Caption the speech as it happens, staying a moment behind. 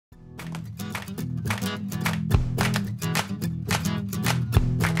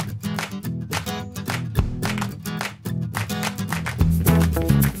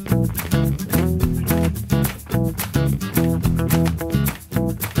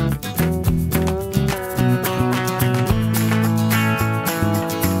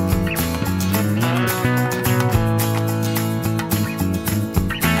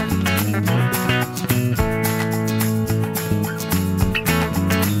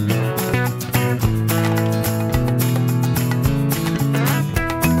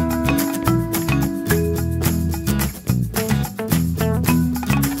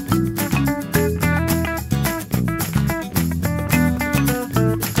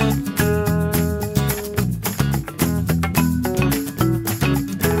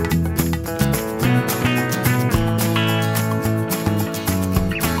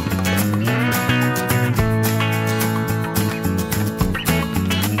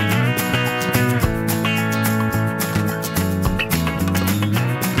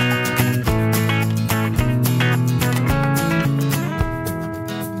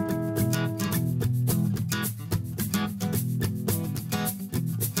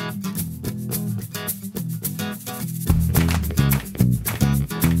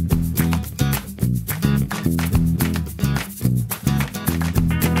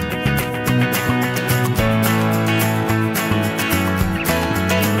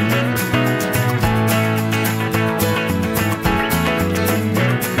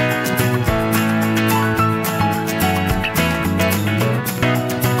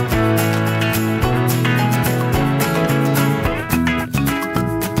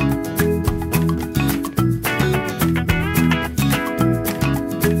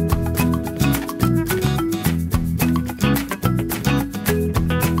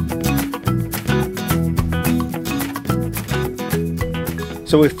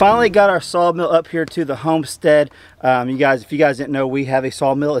So we finally got our sawmill up here to the homestead. If you guys didn't know, we have a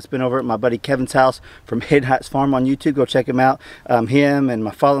sawmill. It's been over at my buddy Kevin's house from Hidden Heights Farm on YouTube. Go check him out. Him and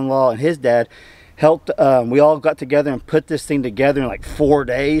my father-in-law and his dad helped. We all got together and put this thing together in like 4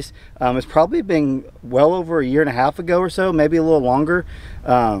 days. It's probably been well over a year and a half ago or so, maybe a little longer,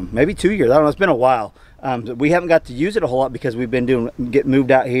 maybe 2 years. I don't know. It's been a while. We haven't got to use it a whole lot because we've been getting moved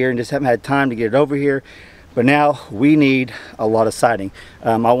out here and just haven't had time to get it over here. But now we need a lot of siding.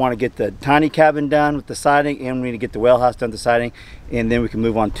 I want to get the tiny cabin done with the siding, and we need to get the well house done with the siding, and then we can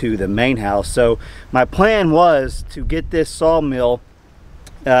move on to the main house. So my plan was to get this sawmill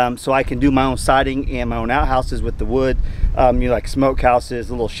so I can do my own siding and my own outhouses with the wood, like smokehouses,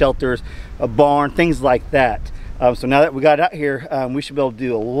 little shelters, a barn, things like that. So now that we got it out here, we should be able to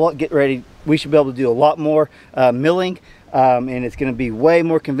do a lot. We should be able to do a lot more milling. And it's going to be way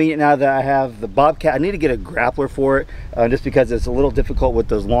more convenient now that I have the bobcat. I need to get a grappler for it, just because it's a little difficult with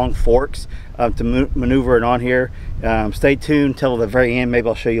those long forks to maneuver it on here. Stay tuned till the very end. Maybe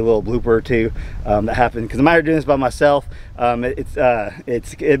I'll show you a little blooper or two that happened, because I'm out here doing this by myself.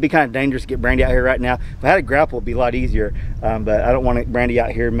 It'd be kind of dangerous to get Brandy out here right now. If I had a grapple, it'd be a lot easier, but I don't want Brandy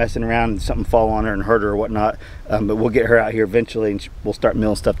out here messing around and something fall on her and hurt her or whatnot. But we'll get her out here eventually, and we'll start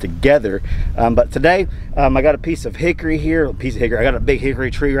milling stuff together. But today I got a piece of hickory here, I got a big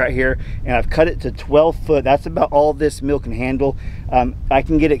hickory tree right here, and I've cut it to 12 foot. That's about all this mill can handle. I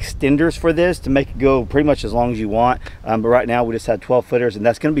can get extenders for this to make it go pretty much as long as you want, but right now we just have 12 footers, and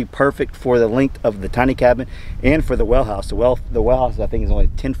that's going to be perfect for the length of the tiny cabin and for the well house. The well house, I think, is only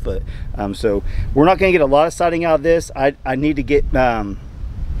 10 foot. So we're not going to get a lot of siding out of this. I need to get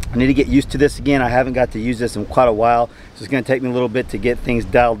used to this again. I haven't got to use this in quite a while, so it's going to take me a little bit to get things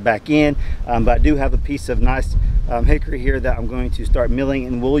dialed back in. But I do have a piece of nice hickory here that I'm going to start milling,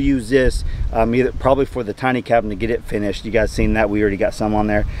 and we'll use this probably for the tiny cabin to get it finished. You guys seen that? We already got some on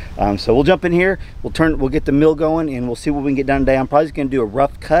there. So we'll jump in here. We'll get the mill going, and we'll see what we can get done today. I'm probably just going to do a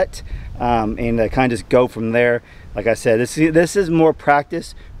rough cut and kind of just go from there. Like I said, this is more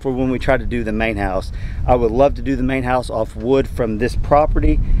practice for when we try to do the main house. I would love to do the main house off wood from this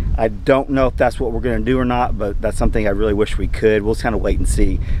property. I don't know if that's what we're going to do or not, but that's something I really wish we could. We'll just kind of wait and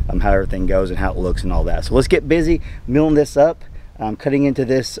see how everything goes and how it looks and all that. So let's get busy milling this up, cutting into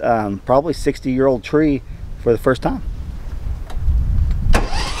this probably 60-year-old tree for the first time.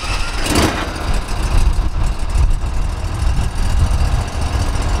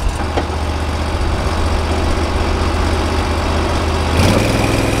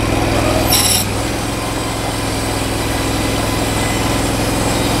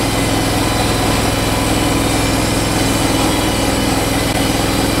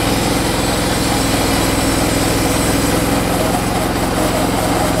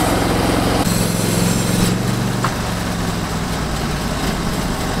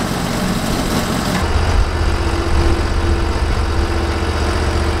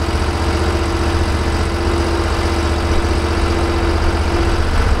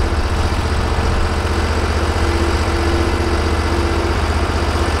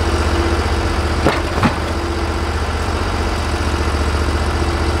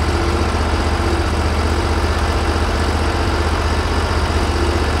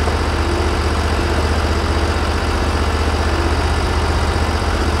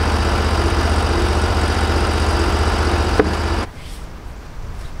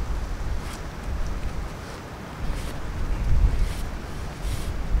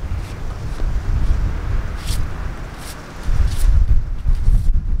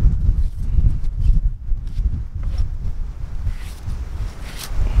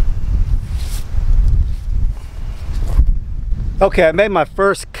 Okay, I made my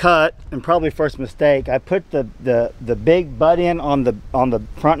first cut, and probably first mistake. I put the big butt in on the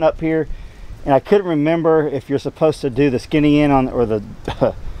front up here, and I couldn't remember if you're supposed to do the skinny end on, or the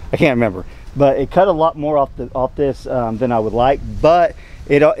I can't remember, but it cut a lot more off this than I would like. But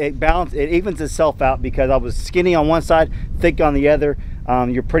it evens itself out, because I was skinny on one side, thick on the other.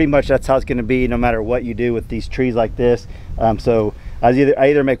 You're pretty much, that's how it's going to be no matter what you do with these trees like this. So I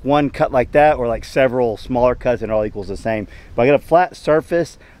either make one cut like that, or like several smaller cuts, and it all equals the same. But I got a flat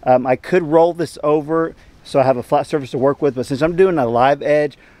surface. I could roll this over so I have a flat surface to work with, but since I'm doing a live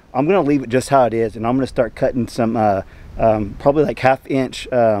edge, I'm going to leave it just how it is, and I'm going to start cutting some probably like 1/2 inch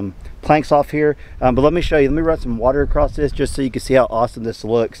planks off here. But let me show you. Let me run some water across this just so you can see how awesome this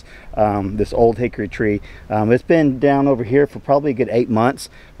looks. This old hickory tree. It's been down over here for probably a good 8 months.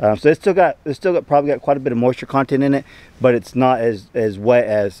 So it's still got probably got quite a bit of moisture content in it, but it's not as wet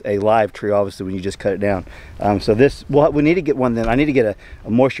as a live tree, obviously, when you just cut it down. So this, well, we need to get one then. I need to get a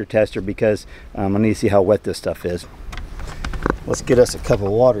moisture tester, because I need to see how wet this stuff is. Let's get us a cup of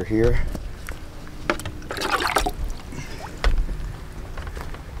water here.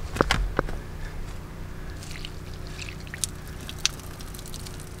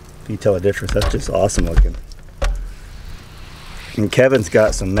 You tell the difference. That's just awesome looking. And Kevin's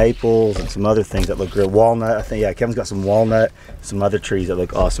got some maples and some other things that look good. Walnut, I think. Yeah, Kevin's got some walnut, some other trees that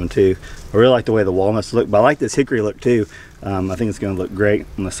look awesome too. I really like the way the walnuts look, but I like this hickory look too. I think it's going to look great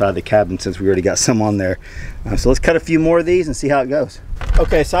on the side of the cabin since we already got some on there. So let's cut a few more of these and see how it goes.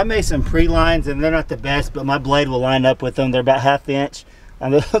 Okay, so I made some pre-lines, and they're not the best, but my blade will line up with them. They're about 1/2 inch.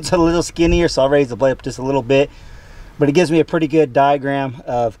 It's a little skinnier, so I'll raise the blade up just a little bit. But it gives me a pretty good diagram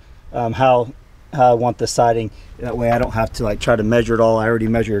of how I want the siding. That way I don't have to like try to measure it all. I already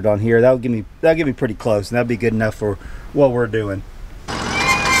measured it on here. That'll give me pretty close, and that'll be good enough for what we're doing.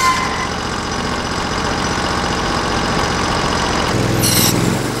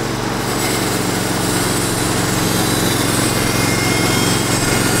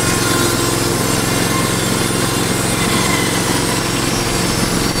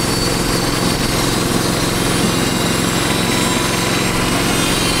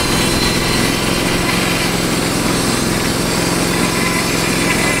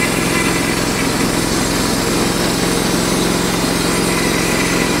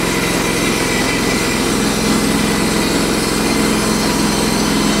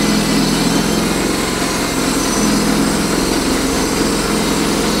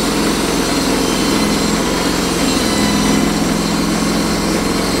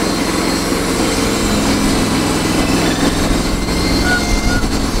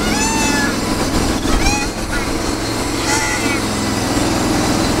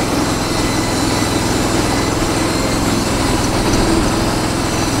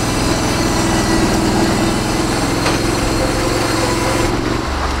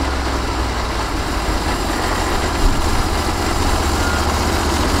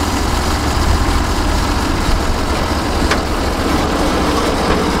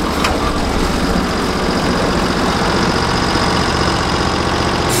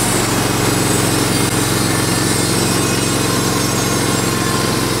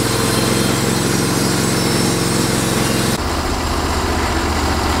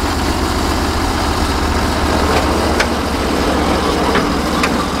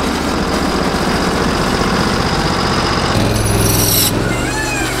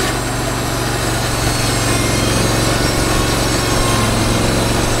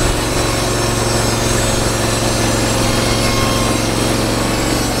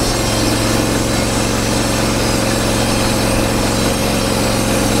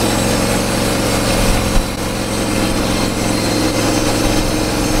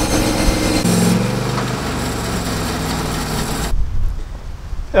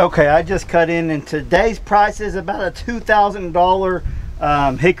 Okay, I just cut in, and today's price is about a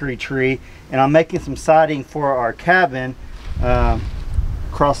 $2,000 hickory tree, and I'm making some siding for our cabin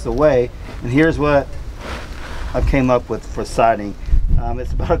across the way. And here's what I came up with for siding.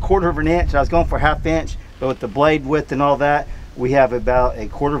 It's about 1/4 of an inch. I was going for 1/2 inch, but with the blade width and all that, we have about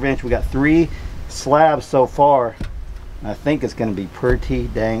 1/4 inch. We got 3 slabs so far. I think it's going to be pretty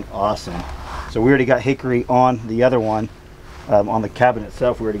dang awesome. So we already got hickory on the other one. On the cabin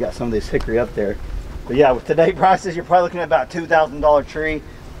itself, we already got some of this hickory up there. But yeah, with today's prices, you're probably looking at about a $2,000 tree.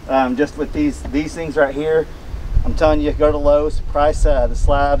 Just with these things right here. I'm telling you, go to Lowe's, price the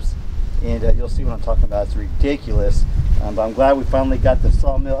slabs, and you'll see what I'm talking about. It's ridiculous. But I'm glad we finally got the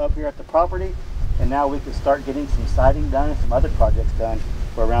sawmill up here at the property, and now we can start getting some siding done and some other projects done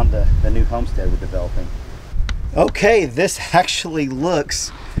for around the new homestead we're developing. Okay, this actually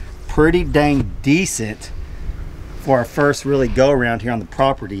looks pretty dang decent for our first really go around here on the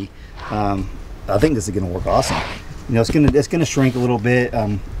property. I think this is going to work awesome. You know, it's gonna shrink a little bit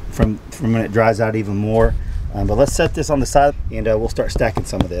from when it dries out even more. But let's set this on the side, and we'll start stacking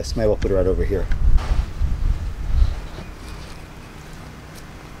some of this. Maybe we'll put it right over here.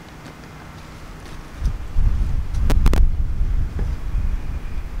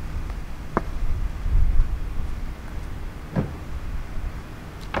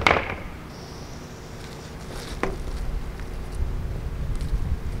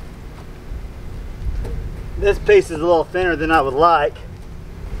 This piece is a little thinner than I would like,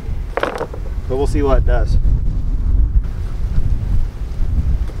 but we'll see what it does.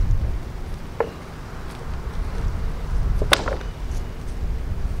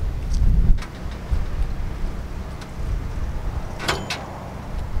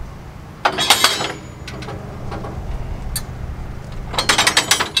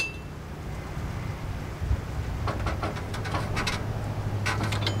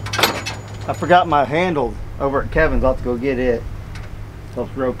 I forgot my handle over at Kevin's. I'll have to go get it.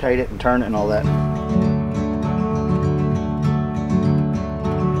 Helps rotate it and turn it and all that.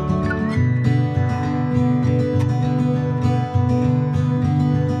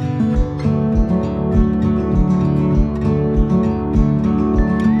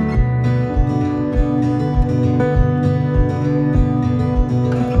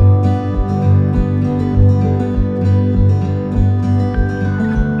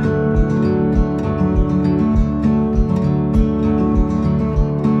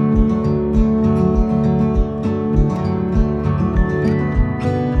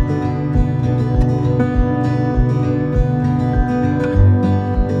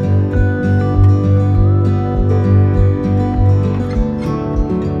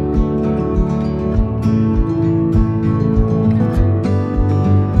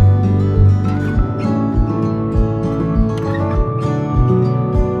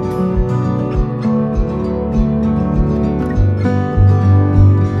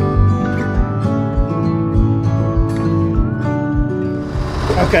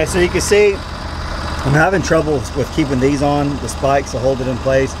 Okay, so you can see I'm having trouble with keeping these on the spikes to hold it in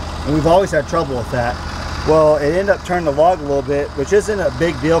place, and we've always had trouble with that. Well, it ended up turning the log a little bit, which isn't a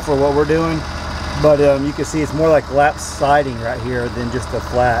big deal for what we're doing, but you can see it's more like lap siding right here than just a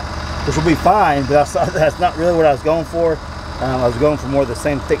flat, which will be fine, but that's not really what I was going for. I was going for more of the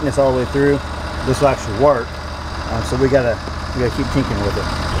same thickness all the way through. This will actually work, so we gotta keep tinkering with it.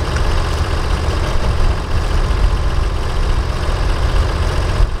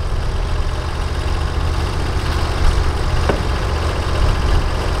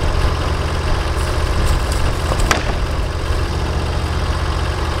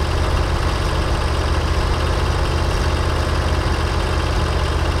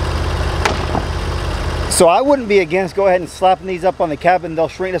 So I wouldn't be against go ahead and slapping these up on the cabin. They'll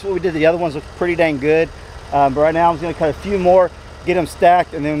shrink. That's what we did. The other ones look pretty dang good. But right now I'm just going to cut a few more, get them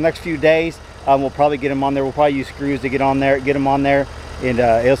stacked, and then the next few days we'll probably get them on there. We'll probably use screws to get them on there, and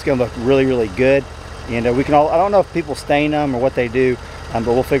it's going to look really, really good. And we can all, I don't know if people stain them or what they do, but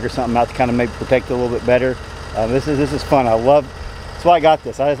we'll figure something out to kind of maybe protect it a little bit better. This is fun. That's why I got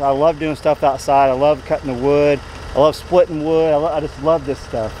this. I love doing stuff outside. I love cutting the wood. I love splitting wood. I just love this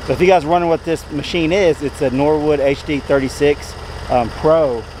stuff. So if you guys are wondering what this machine is, it's a Norwood HD 36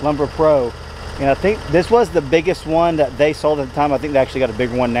 Pro, Lumber Pro. And I think this was the biggest one that they sold at the time. I think they actually got a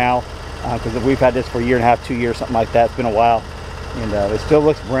bigger one now, because we've had this for a year and a half, 2 years, something like that. It's been a while. And it still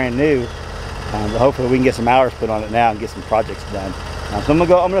looks brand new. But hopefully we can get some hours put on it now and get some projects done. So I'm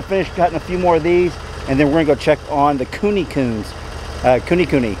gonna finish cutting a few more of these, and then we're gonna go check on the Cooney pigs.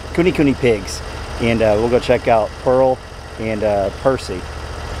 And we'll go check out Pearl and Percy.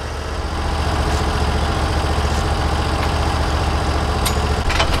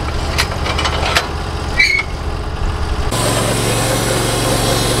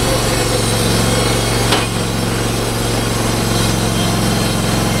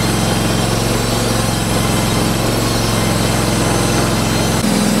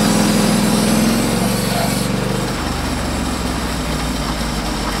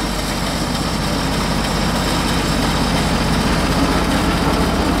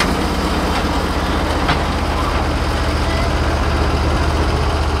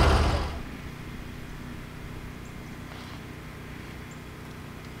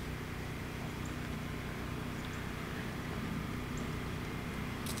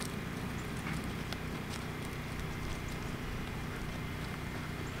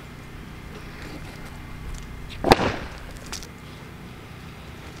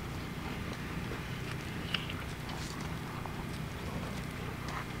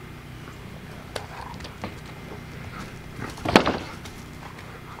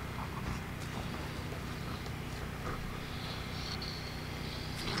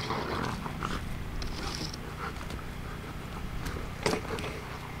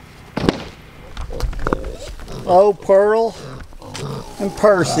 Oh, Pearl and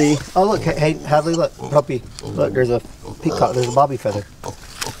Percy. Oh, look, hey, Hadley, look, puppy. Look, there's a peacock, there's a bobby feather.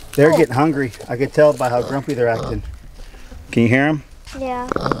 They're getting hungry. I could tell by how grumpy they're acting. Can you hear them? Yeah.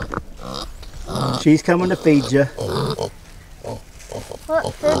 She's coming to feed you.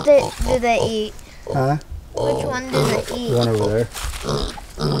 What food do they eat? Huh? Which one do they eat? One over there.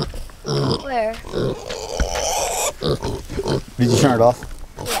 Where? Did you turn it off?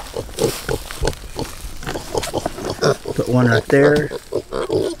 Yeah. Put one right there.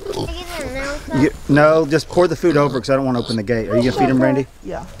 No, just pour the food over because I don't want to open the gate. Are you going to feed them, Brandy?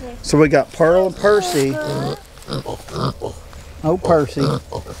 Yeah. So we got Pearl and Percy. Oh, Percy.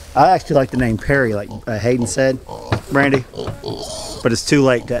 I actually like the name Perry, like Hayden said. Brandy. But it's too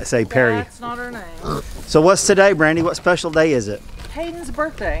late to say Perry. That's not her name. So what's today, Brandy? What special day is it? Hayden's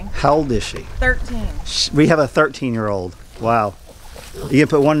birthday. How old is she? 13. We have a 13-year-old. Wow. You can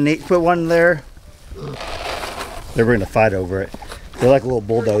put one there. They're going to fight over it. They're like little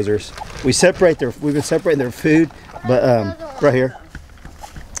bulldozers. We've been separating their food, but right here.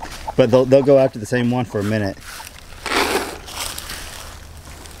 But they'll go after the same one for a minute.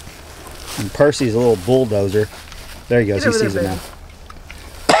 And Percy's a little bulldozer. There he goes. He sees it now.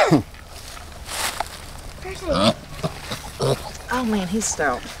 Oh man, he's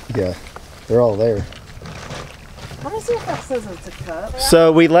stout. Yeah, they're all there. Let me see if that says it's a cup.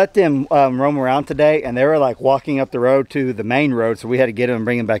 So we let them roam around today, and they were like walking up the road to the main road, so we had to get them and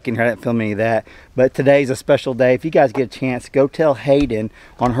bring them back in here. I didn't film any of that. But today's a special day. If you guys get a chance, go tell Hayden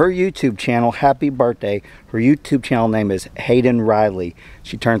on her YouTube channel, happy birthday. Her YouTube channel name is Hayden Riley.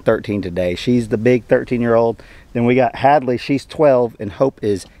 She turned 13 today. She's the big 13-year-old. Then we got Hadley, she's 12, and Hope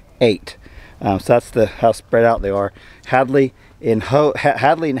is 8. So that's how spread out they are. Hadley and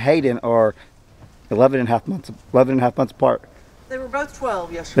Hayden are 11 and a half months apart. They were both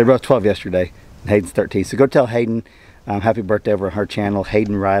 12 yesterday. They were both 12 yesterday. And Hayden's 13. So go tell Hayden happy birthday over on her channel,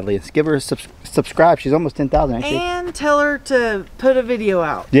 Hayden Riley. And give her a subscribe. She's almost 10,000, ain't she? And tell her to put a video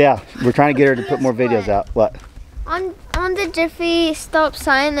out. Yeah, we're trying to get her to put more videos out. What? On the Jiffy stop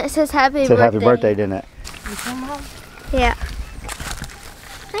sign that says happy It said birthday. happy birthday, didn't it? You come home? Yeah.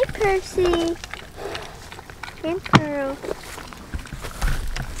 Hi, Percy. And Pearl.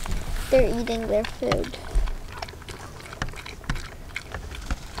 They're eating their food.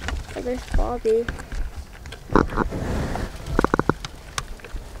 Oh, there's Bobby.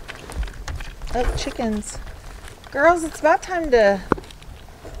 Oh, chickens. Girls, it's about time to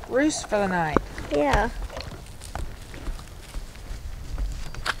roost for the night. Yeah.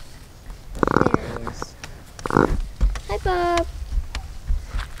 There he is. Hi, Bob.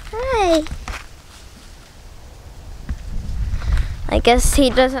 Hi. I guess he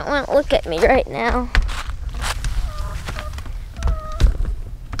doesn't want to look at me right now.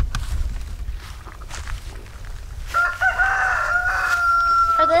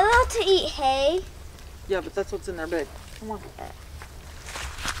 Are they allowed to eat hay? Yeah, but that's what's in their bed. Come on.